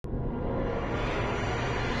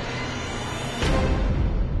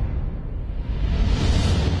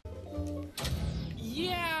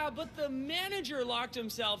but the manager locked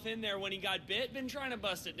himself in there when he got bit. Been trying to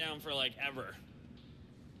bust it down for like ever.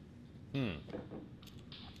 Get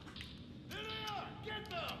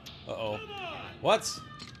them! Uh-oh. Come on! What?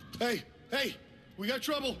 Hey, we got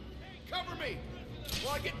trouble. Cover me!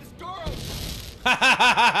 While I get this door open!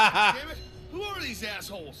 Damn it! Who are these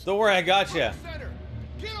assholes? Don't worry, I got you. Center!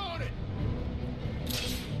 Get on it!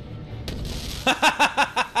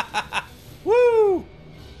 Woo!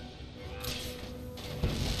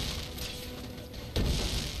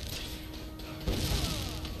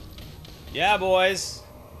 Yeah, boys.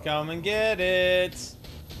 Come and get it.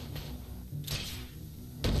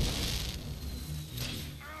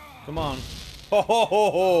 Come on. Ho ho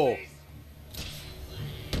ho ho!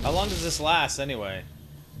 How long does this last anyway?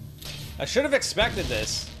 I should have expected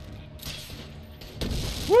this.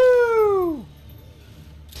 Woo!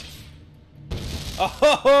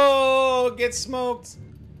 Oh, get smoked.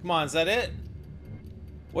 Come on, is that it?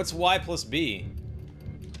 What's Y plus B?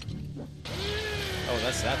 Oh,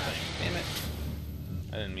 that's that thing. Damn it.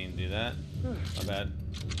 I didn't mean to do that. My bad.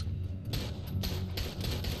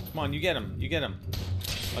 Come on, you get him. You get him.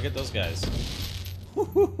 I'll get those guys.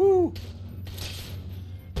 Woo-hoo-hoo.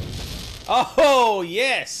 Oh,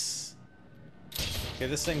 yes! Okay,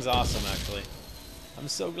 this thing's awesome, actually. I'm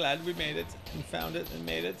so glad we made it and found it and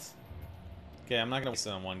made it. Okay, I'm not gonna waste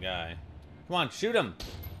it on one guy. Come on, shoot him!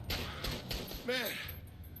 Man,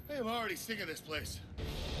 I am already sick of this place.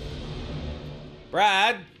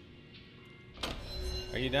 Brad!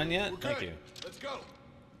 Are you done yet? We're Thank good. you. Let's go.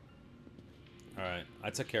 Alright, I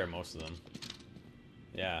took care of most of them.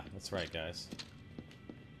 Yeah, that's right, guys.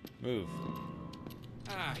 Move.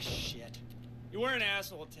 Ah, shit. You were an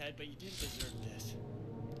asshole, Ted, but you didn't deserve this.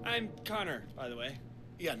 I'm Connor, by the way.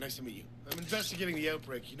 Yeah, nice to meet you. I'm investigating the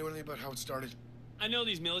outbreak. You know anything about how it started? I know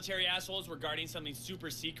these military assholes were guarding something super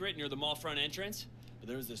secret near the mall front entrance, but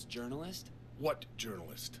there was this journalist. What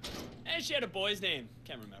journalist? And she had a boy's name.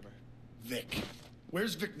 Can't remember. Vic.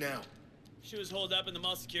 Where's Vic now? She was holed up in the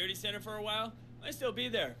mall security center for a while. Might still be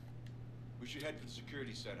there. We should head for the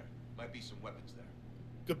security center. Might be some weapons there.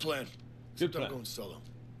 Good plan. Good Except plan. I'm going solo.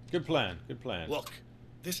 Good plan, good plan. Look,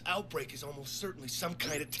 this outbreak is almost certainly some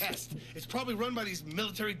kind of test. It's probably run by these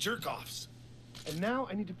military jerk-offs. And now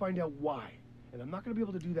I need to find out why. And I'm not going to be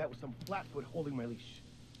able to do that with some flatfoot holding my leash.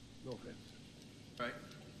 No offense. Right.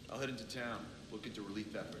 I'll head into town. Look into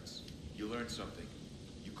relief efforts. You learn something.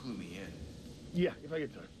 You clue me in. Yeah, if I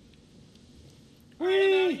get time. Alright,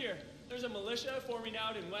 I'm out of here. There's a militia forming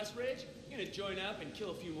out in Westridge. I'm gonna join up and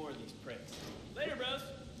kill a few more of these pricks. Later, bros.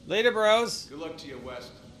 Later, bros. Good luck to you,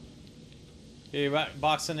 West. Here,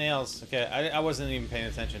 box of nails. Okay, I wasn't even paying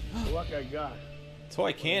attention. The luck I got.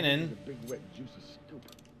 Toy cannon. The big wet juice is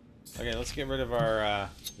stupid. Okay, let's get rid of our,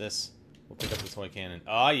 this. We'll pick up the toy cannon.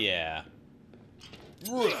 Oh, yeah.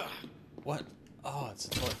 What? Oh, it's a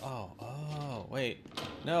toy. Oh, wait.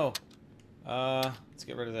 No. Let's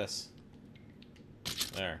get rid of this.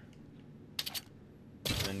 There.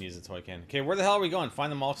 And then use the toy cannon. Okay, where the hell are we going? Find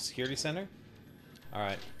the mall security center?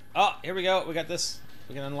 Alright. Oh, here we go. We got this.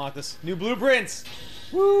 We can unlock this. New blueprints!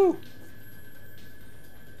 Woo!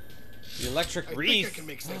 The electric wreath. I think I can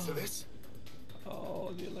make sense of this.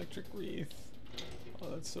 Oh, the electric wreath. Oh,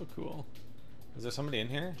 that's so cool. Is there somebody in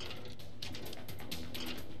here?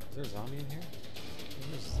 Is there a zombie in here?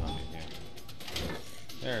 There's a zombie in here.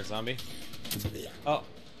 There, zombie. Oh.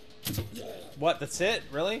 What? That's it?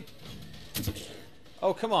 Really?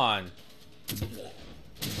 Oh, come on.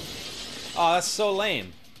 Oh, that's so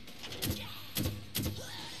lame.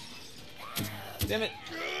 Damn it.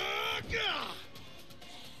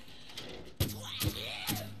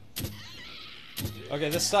 Okay,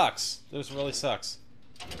 this sucks. This really sucks.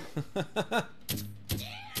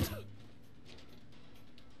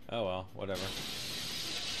 Oh well, whatever.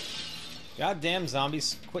 Goddamn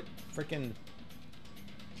zombies, quit freaking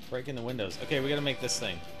breaking the windows. Okay, we gotta make this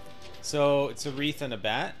thing. So, it's a wreath and a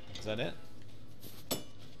bat. Is that it?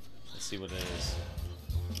 Let's see what it is.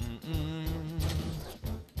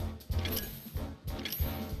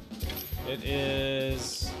 It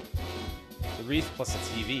is the wreath plus a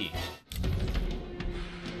TV.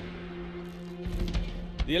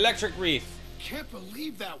 The electric wreath. Can't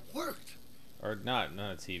believe that worked. Or not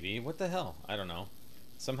a TV. What the hell? I don't know.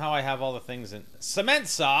 Somehow I have all the things in cement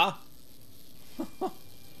saw.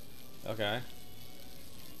 Okay.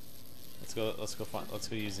 Let's go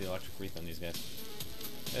use the electric wreath on these guys.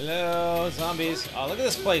 Hello, zombies. Oh, look at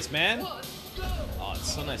this place, man. Oh,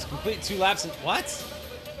 it's so nice. Complete 2 laps in what?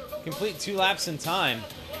 Complete 2 laps in time.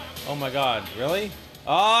 Oh my god, really?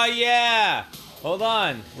 Oh yeah! Hold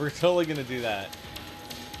on. We're totally gonna do that.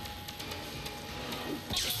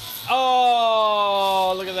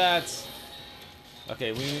 Oh, look at that.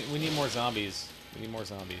 Okay, we need more zombies. We need more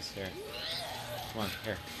zombies. Here. Come on,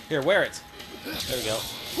 here. Here, wear it. There we go.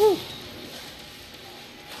 Woo!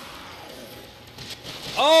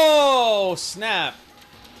 Oh, snap.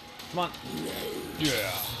 Come on.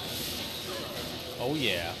 Yeah. Oh,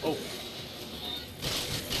 yeah. Oh.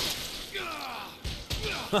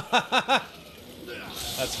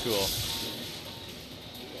 That's cool.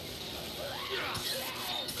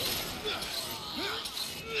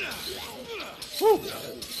 Woo.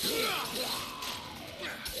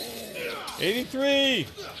 83.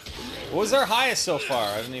 What was our highest so far?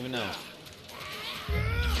 I don't even know.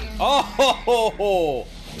 Oh,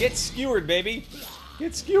 get skewered, baby.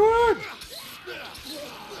 Get skewered.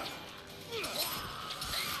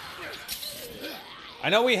 I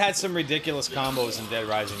know we had some ridiculous combos in Dead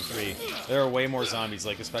Rising 3. There are way more zombies,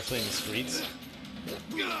 like especially in the streets.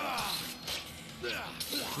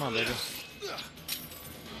 Come on, baby.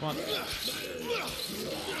 Come on.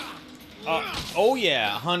 Oh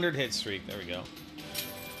yeah, 100 hit streak. There we go.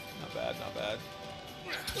 Not bad, not bad.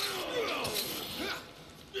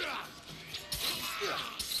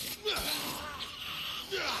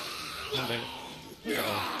 Come on, baby.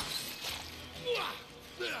 Uh-oh.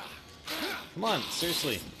 Come on,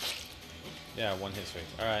 seriously. Yeah, 1 hit streak.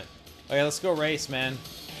 Alright. Okay, let's go race, man.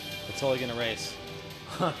 We're totally gonna race.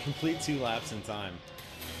 Complete 2 laps in time.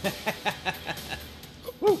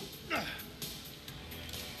 Woo!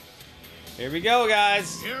 Here we go,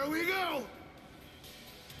 guys. Here we go.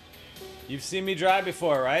 You've seen me drive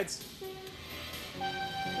before, right?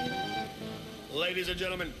 Ladies and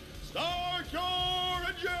gentlemen, start your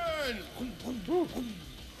engines.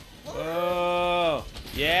 Oh,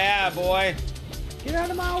 yeah, boy. Get out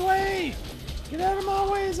of my way. Get out of my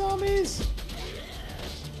way, zombies.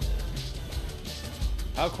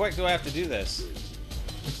 How quick do I have to do this?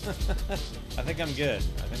 I think I'm good.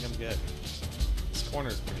 I think I'm good. This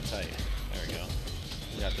corner's pretty tight. There we go.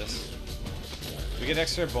 We got this. Do we get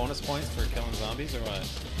extra bonus points for killing zombies or what?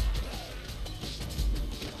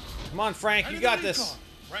 Come on, Frank. You got this.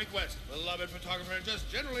 Frank West, beloved photographer and just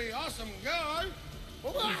generally awesome guy.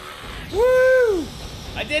 Woo!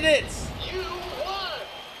 I did it! You won!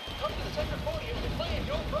 Come to the center podium to claim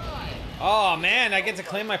your prize. Oh man, I get to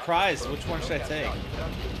claim my prize. Which one should I take?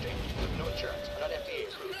 No insurance. We're not FDA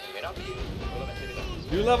approved. May not be used. We'll limit to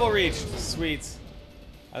the New level reached. Sweet.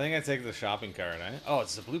 I think I take the shopping cart, eh? Oh,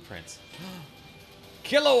 it's the blueprints.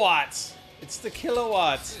 Kilowatts! It's the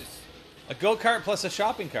kilowatts. A go-kart plus a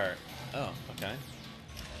shopping cart. Oh, okay.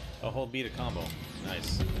 A whole beat of combo.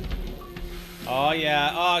 Nice. Oh,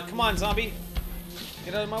 yeah. Oh, come on, zombie.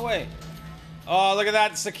 Get out of my way. Oh, look at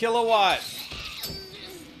that. It's a kilowatt.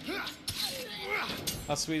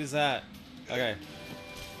 How sweet is that? Okay.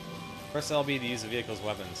 Press LB to use the vehicle's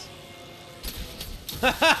weapons.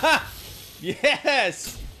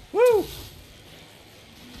 Yes! Woo!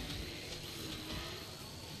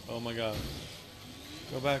 Oh my god.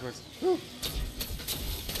 Go backwards. Woo!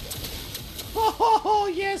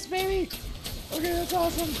 Oh, yes, baby! Okay, that's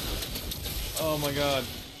awesome. Oh my god.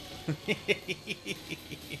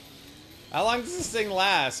 How long does this thing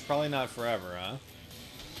last? Probably not forever, huh?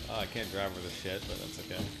 Oh, I can't drive with this shit, but that's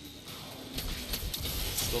okay.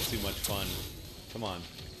 It's still too much fun. Come on.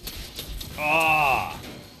 Ah!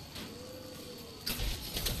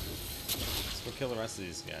 Let's go kill the rest of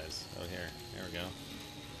these guys out here. There we go.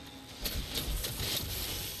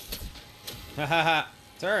 Hahaha.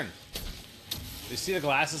 Turn. Do you see the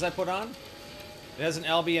glasses I put on? It has an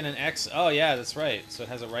LB and an X. Oh, yeah, that's right. So it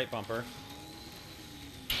has a right bumper.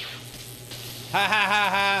 Ha ha ha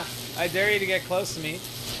ha! I dare you to get close to me.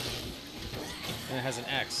 And it has an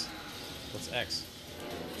X. What's X?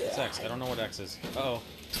 What's X? I don't know what X is. Uh-oh.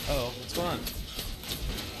 Uh-oh. What's going on?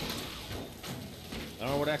 I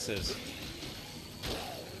don't know what X is.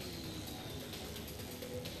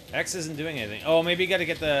 X isn't doing anything. Oh, maybe you gotta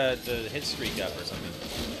get the hit streak up or something.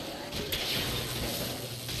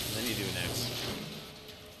 And then you do an X.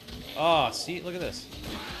 Oh, see? Look at this.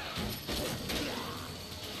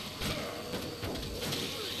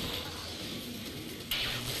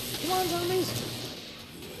 Come on, zombies!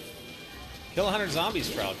 Kill 100 zombies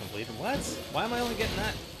trial completed. What? Why am I only getting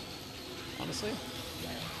that? Honestly?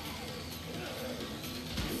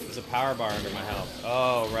 There's a power bar under my health.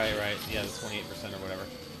 Oh, right, right. Yeah, the 28% or whatever.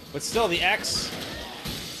 But still, the X...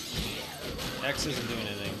 X isn't doing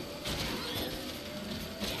anything.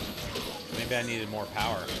 Maybe I needed more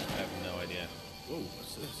power. I have no idea. Whoa,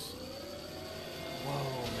 what's this?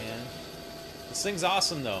 Whoa, man. This thing's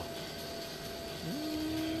awesome, though.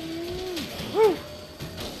 Woo!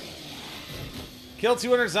 Kill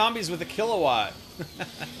 200 zombies with a kilowatt.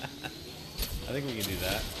 I think we can do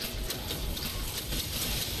that.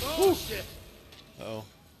 Oh, shit. Uh-oh.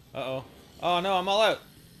 Uh-oh. Oh, no, I'm all out.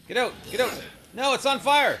 Get out. Get out. No, it's on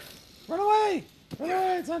fire. Run away. Run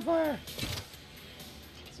away. It's on fire.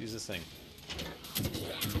 Let's use this thing.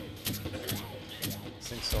 This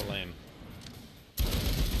thing's so lame.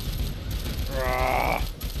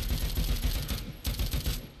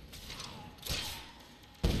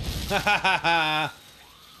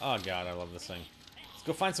 Oh, God, I love this thing. Let's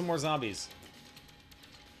go find some more zombies.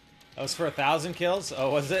 That was for 1,000 kills?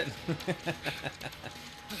 Oh, was it?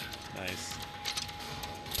 Nice.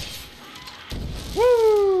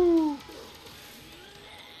 Woo!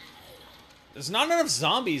 There's not enough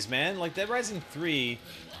zombies, man. Like, Dead Rising 3,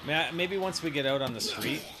 maybe once we get out on the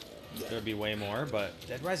street, there'd be way more, but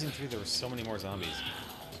Dead Rising 3, there were so many more zombies.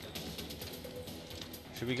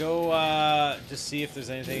 Should we go, just see if there's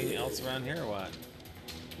anything else around here or what?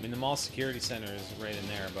 I mean, the mall security center is right in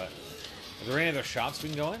there, but are there any other shops we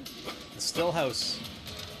can go in? The Stillhouse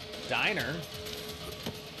Diner.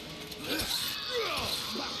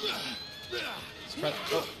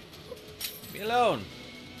 Oh, leave me alone.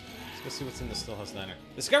 Let's go see what's in the Stillhouse Diner.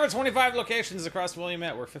 Discover 25 locations across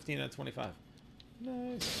Williamette. We're 15 out of 25.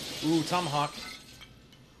 Nice. Ooh, tomahawk.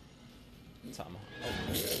 Tomahawk.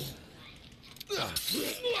 Oh.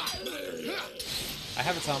 I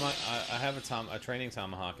have a tomahawk. I have a training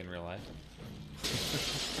tomahawk in real life.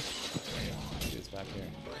 See what's back here.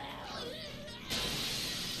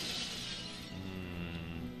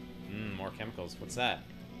 More chemicals. What's that?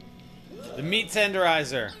 The meat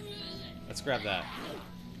tenderizer. Let's grab that.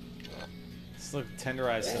 Let's look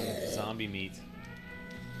tenderize some zombie meat.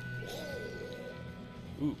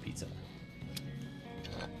 Ooh, pizza.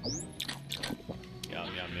 Yum,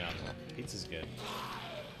 yum, yum. Pizza's good.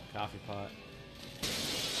 Coffee pot.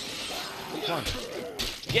 Come on.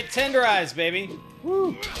 Get tenderized, baby!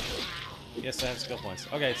 Woo! Yes, I have skill points.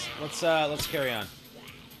 Okay, let's carry on.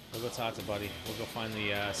 We'll go talk to Buddy. We'll go find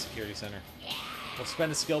the security center. We'll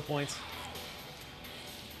spend the skill points.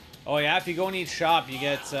 Oh yeah, if you go in each shop, you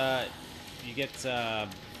get PP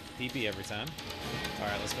every time. All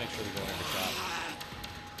right, let's make sure we go in every shop.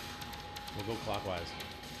 We'll go clockwise.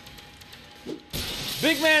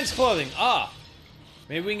 Big man's clothing. Ah,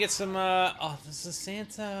 maybe we can get some. Oh, this is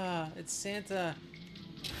Santa. It's Santa.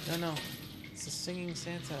 No, it's a singing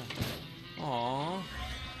Santa. Aww.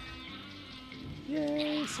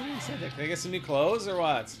 Yay, singing Santa. Can I get some new clothes or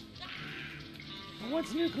what? I want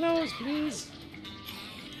some new clothes, please.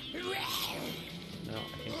 No, I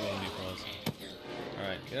can't get any new clothes.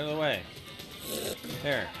 Alright, get out of the way.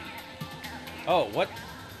 There. Oh, what?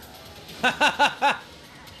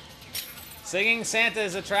 Singing Santa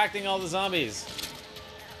is attracting all the zombies.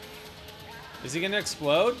 Is he gonna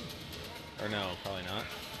explode? Or no, probably not.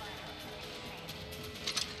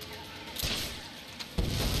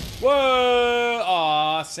 Whoa!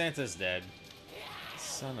 Aw, Santa's dead.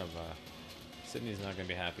 Son of a... Sydney's not gonna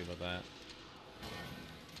be happy about that.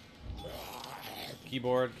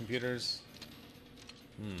 Keyboard, computers.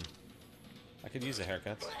 I could use a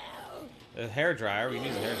haircut. A hair dryer. We can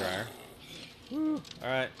use a hair dryer. Woo! All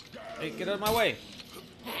right. Hey, get out of my way!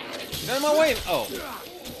 Get out of my way! Oh.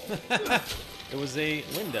 It was a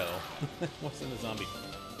window. What's in the zombie?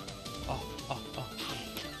 Oh.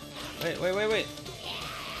 Wait.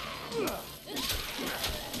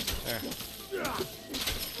 There.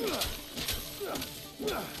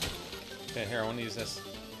 Okay, here, I want to use this.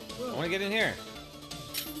 I want to get in here.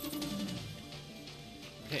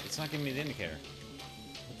 Okay, it's not giving me the indicator.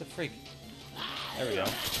 What the freak? There we go.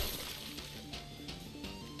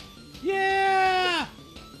 Yeah!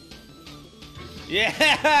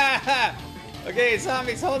 Yeah! Okay,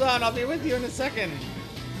 zombies, hold on. I'll be with you in a second.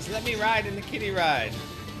 Just let me ride in the kitty ride.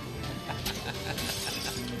 Oh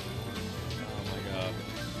my god.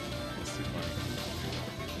 That's too funny.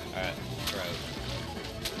 Alright,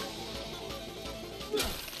 we're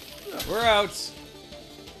out. We're out!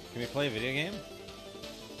 Can we play a video game?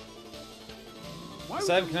 This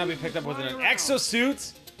item cannot be picked up with an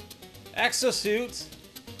exosuit! Exosuit!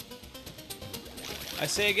 I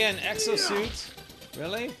say again, exosuit!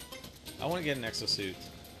 Really? I want to get an exosuit.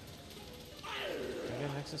 Can I get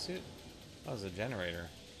an exosuit? Oh, it's a generator.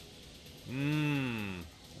 I'm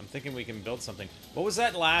thinking we can build something. What was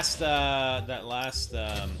that last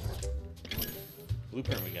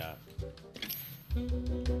blueprint we got? The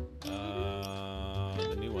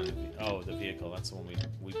new one. Oh, the vehicle. That's the one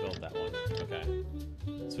we built that one. Okay.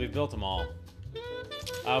 So we built them all.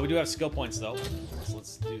 We do have skill points though. So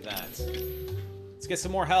let's do that. Let's get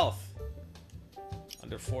some more health.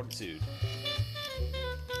 Under fortitude.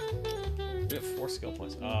 We have 4 skill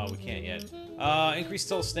points. Oh, we can't yet. Increased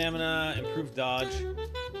total stamina, improved dodge,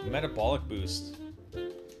 metabolic boost.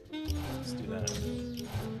 Let's do that.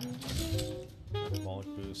 Metabolic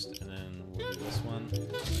boost, and then we'll do this one.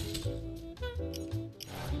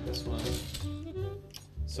 This one.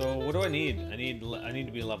 So what do I need? I need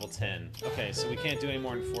to be level 10. Okay, so we can't do any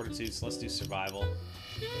more in fortitude, so let's do survival. I'll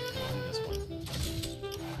do this one.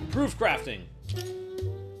 Improved crafting.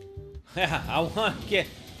 Yeah,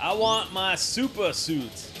 I want my super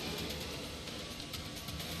suit.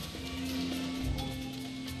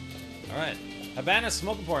 All right, Havana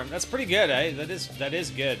Smoke Emporium. That's pretty good, eh? That is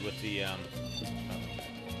good with the I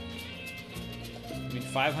mean,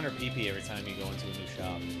 500 PP every time you go into a new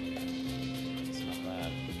shop. It's not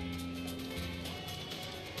bad.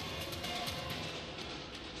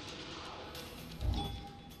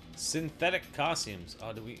 Synthetic costumes.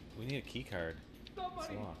 Oh, we need a key card.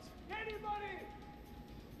 Somebody! It's locked. Anybody!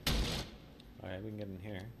 Alright, we can get in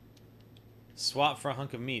here. Swap for a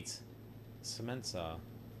hunk of meat. Cement saw.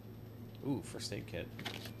 Ooh, first aid kit.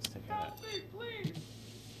 Let's take that. Help me, please!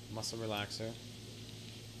 Muscle relaxer.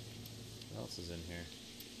 What else is in here?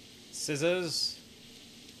 Scissors.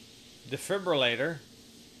 Defibrillator.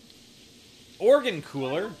 Organ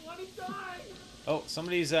cooler. I don't want to die! Oh,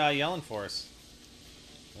 somebody's yelling for us.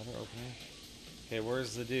 Let her open here. Okay,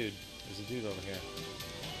 where's the dude? There's a dude over here.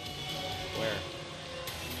 Where?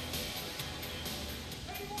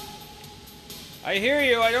 I hear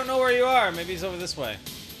you. I don't know where you are. Maybe he's over this way.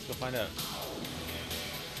 Let's go find out.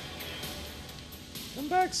 Come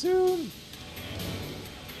back soon.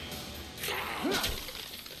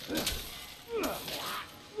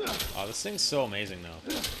 Oh, this thing's so amazing, though.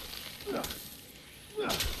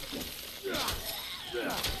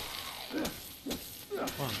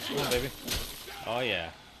 Come on, baby. Oh, yeah.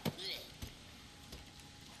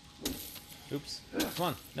 Oops. Come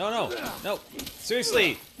on. No.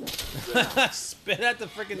 Seriously. Spit at the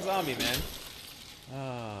freaking zombie, man.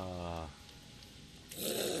 Ah.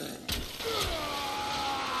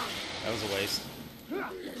 That was a waste.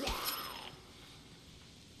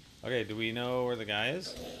 Okay, do we know where the guy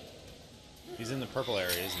is? He's in the purple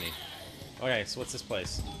area, isn't he? Okay, so what's this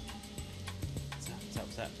place?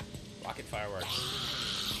 What's that? Rocket fireworks.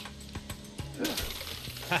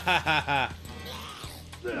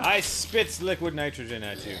 I spits liquid nitrogen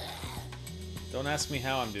at you. Don't ask me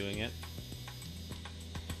how I'm doing it.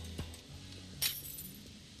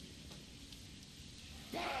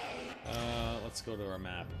 Let's go to our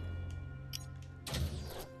map.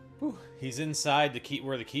 Whew, he's inside the key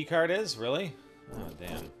where the key card is? Really? Oh,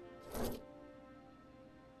 damn.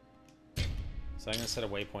 So I'm gonna set a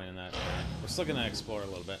waypoint in that area. We're still gonna explore a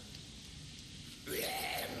little bit.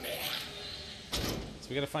 So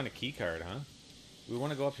we gotta find a key card, huh? Do we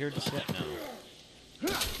want to go up here just yet?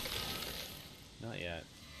 No. Not yet.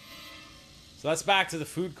 So that's back to the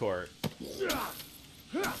food court. Oops.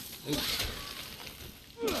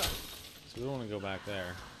 So we don't want to go back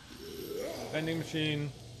there. Vending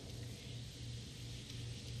machine.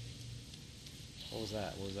 What was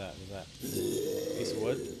that? What was that? What was that? Piece of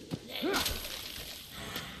wood?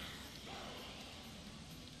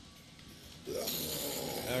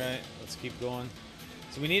 Alright, let's keep going.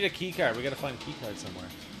 So we need a key card. We gotta find a key card somewhere.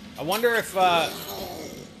 I wonder if, what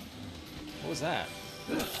was that?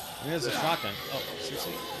 I mean, there's a shotgun. Oh,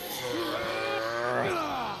 seriously?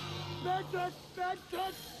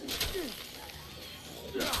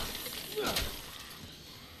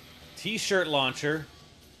 T-shirt launcher.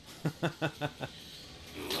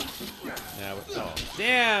 Yeah, oh,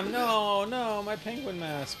 damn! No, my penguin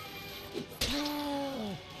mask.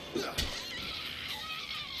 No.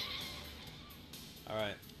 All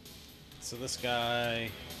right. So this guy.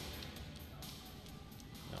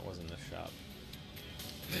 That wasn't the shop.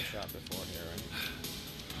 The shop before here, right?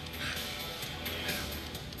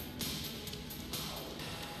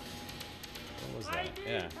 What was that?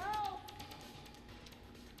 Yeah.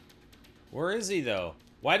 Where is he, though?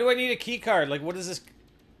 Why do I need a key card? Like, what is this?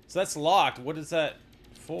 So that's locked. What is that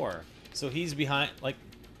for? So he's behind. Like,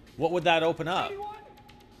 what would that open up?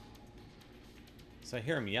 So I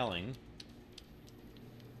hear him yelling.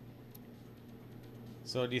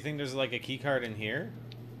 So do you think there's like a key card in here?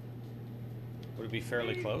 Would it be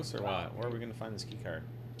fairly close or what? Where are we going to find this key card?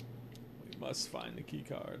 We must find the key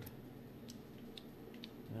card.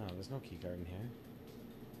 No, there's no key card in here.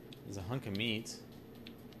 There's a hunk of meat.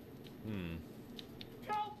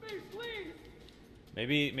 Help me, please!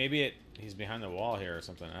 Maybe he's behind the wall here or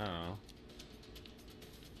something. I don't know.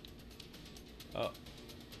 Oh.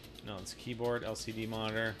 No, it's a keyboard, LCD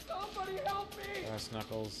monitor. Somebody help me! Brass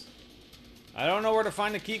knuckles. I don't know where to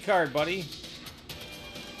find the key card, buddy.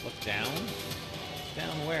 Look down?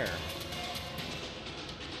 Down where?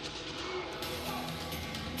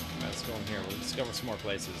 Alright, let's go in here. We'll discover some more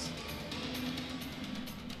places.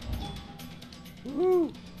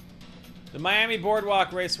 Woohoo! The Miami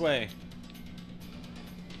Boardwalk Raceway.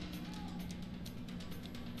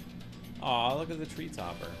 Aw, look at the tree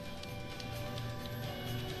topper.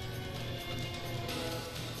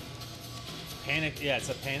 Panic, yeah, it's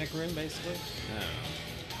a panic room, basically? No.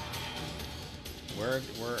 Where,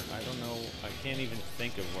 I don't know, I can't even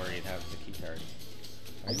think of where you'd have the key card.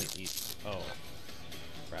 I need to eat. Oh.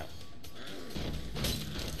 Crap.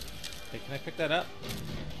 Hey, can I pick that up?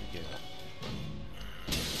 Thank you.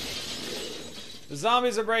 The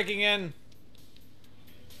zombies are breaking in!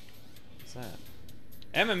 What's that?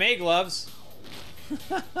 MMA gloves! Is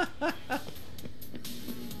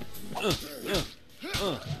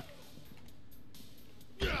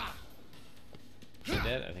he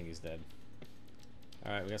dead? I think he's dead.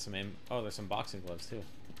 Alright, we got some aim. Oh, there's some boxing gloves too.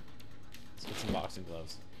 Let's get some boxing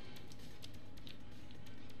gloves.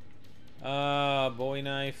 Bowie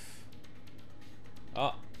knife.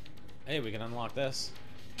 Oh. Hey, we can unlock this.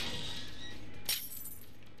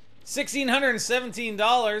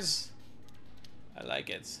 $1,617! I like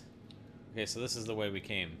it. Okay, so this is the way we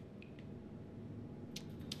came.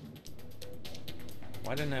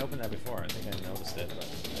 Why didn't I open that before? I think I noticed it, but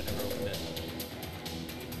I never opened it.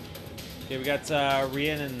 Okay, we got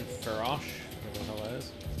Rian and Farosh. Whatever the hell that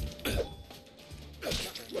is.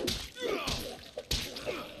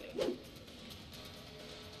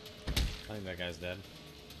 I think that guy's dead.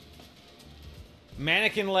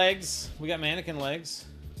 Mannequin legs. We got mannequin legs.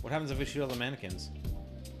 What happens if we shoot all the mannequins?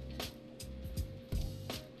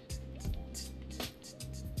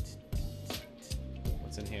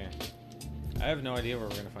 What's in here? I have no idea where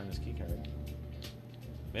we're gonna find this key card.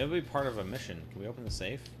 Maybe it'll be part of a mission. Can we open the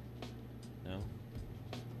safe? No?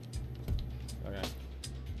 Okay.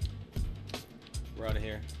 We're out of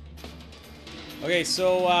here. Okay,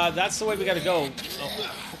 so that's the way we gotta go.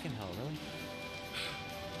 Oh, fucking hell, really?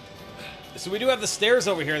 So we do have the stairs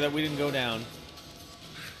over here that we didn't go down.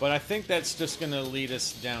 But I think that's just gonna lead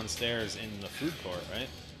us downstairs in the food court, right?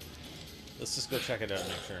 Let's just go check it out and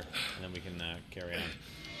make sure. And then we can carry on.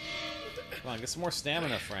 Come on, get some more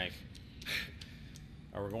stamina, Frank.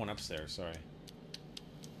 Oh, we're going upstairs, sorry.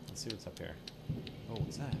 Let's see what's up here. Oh,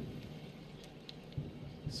 what's that?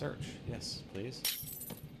 Search. Yes, please.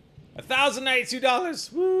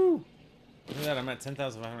 $1,092! Woo! Look at that, I'm at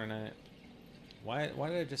 10,509. Why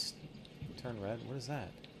did I just turn red? What is that?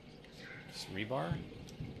 Just rebar?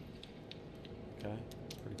 Okay,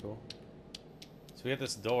 pretty cool. So we have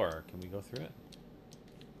this door. Can we go through it?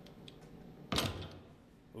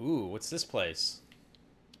 Ooh, what's this place?